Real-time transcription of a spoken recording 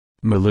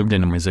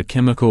Molybdenum is a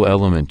chemical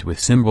element with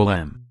symbol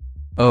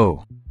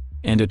MO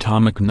and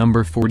atomic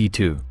number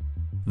 42.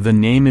 The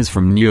name is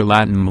from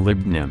Neo-Latin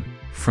molybdenum,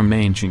 from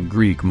ancient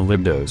Greek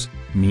molybdos,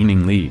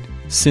 meaning lead,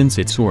 since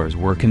its ores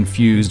were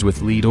confused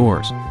with lead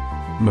ores.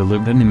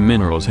 Molybdenum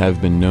minerals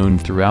have been known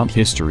throughout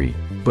history,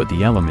 but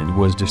the element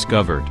was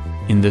discovered,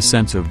 in the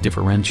sense of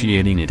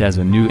differentiating it as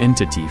a new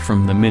entity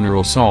from the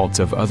mineral salts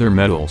of other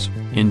metals,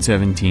 in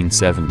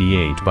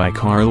 1778 by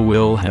Carl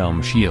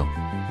Wilhelm Scheele.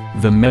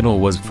 The metal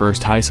was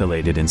first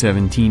isolated in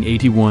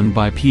 1781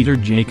 by Peter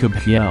Jacob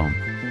Hjelm.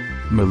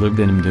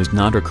 Molybdenum does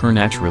not occur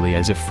naturally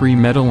as a free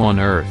metal on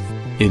Earth,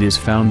 it is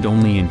found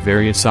only in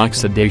various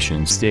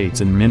oxidation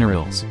states in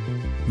minerals.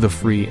 The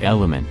free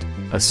element,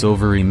 a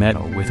silvery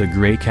metal with a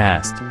gray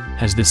cast,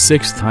 has the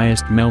sixth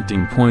highest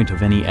melting point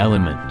of any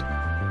element.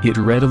 It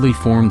readily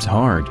forms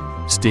hard,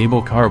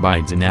 stable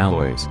carbides in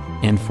alloys,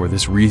 and for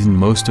this reason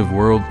most of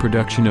world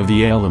production of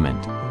the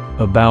element,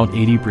 about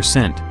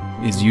 80%,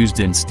 is used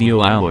in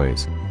steel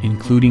alloys,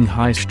 including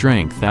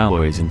high-strength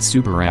alloys and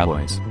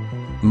superalloys.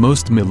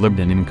 Most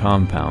molybdenum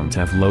compounds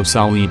have low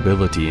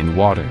solubility in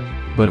water,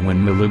 but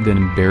when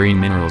molybdenum-bearing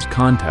minerals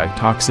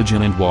contact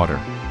oxygen and water,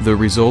 the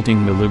resulting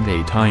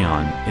molybdate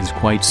ion is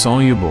quite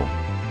soluble.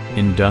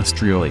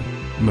 Industrially,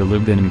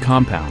 molybdenum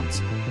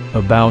compounds,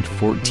 about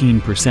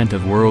 14%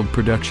 of world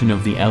production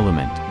of the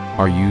element,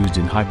 are used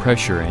in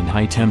high-pressure and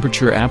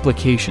high-temperature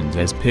applications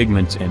as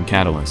pigments and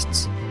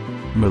catalysts.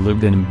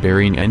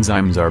 Molybdenum-bearing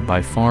enzymes are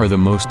by far the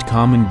most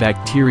common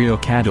bacterial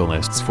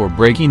catalysts for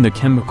breaking the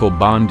chemical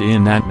bond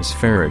in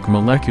atmospheric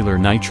molecular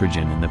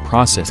nitrogen in the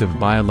process of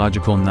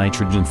biological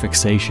nitrogen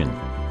fixation.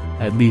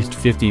 At least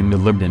 50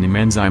 molybdenum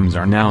enzymes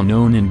are now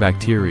known in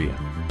bacteria,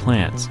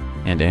 plants,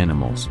 and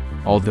animals,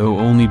 although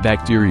only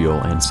bacterial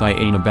and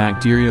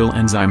cyanobacterial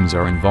enzymes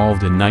are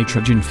involved in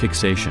nitrogen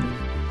fixation.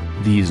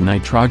 These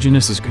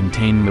nitrogenases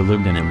contain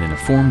molybdenum in a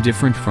form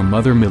different from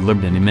other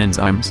molybdenum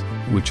enzymes,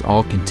 which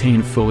all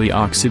contain fully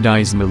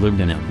oxidized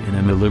molybdenum in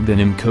a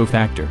molybdenum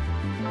cofactor.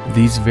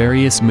 These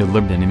various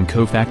molybdenum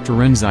cofactor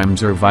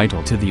enzymes are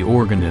vital to the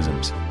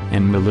organisms,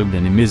 and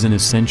molybdenum is an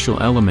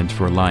essential element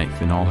for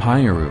life in all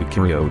higher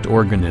eukaryote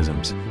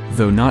organisms,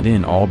 though not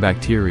in all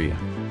bacteria.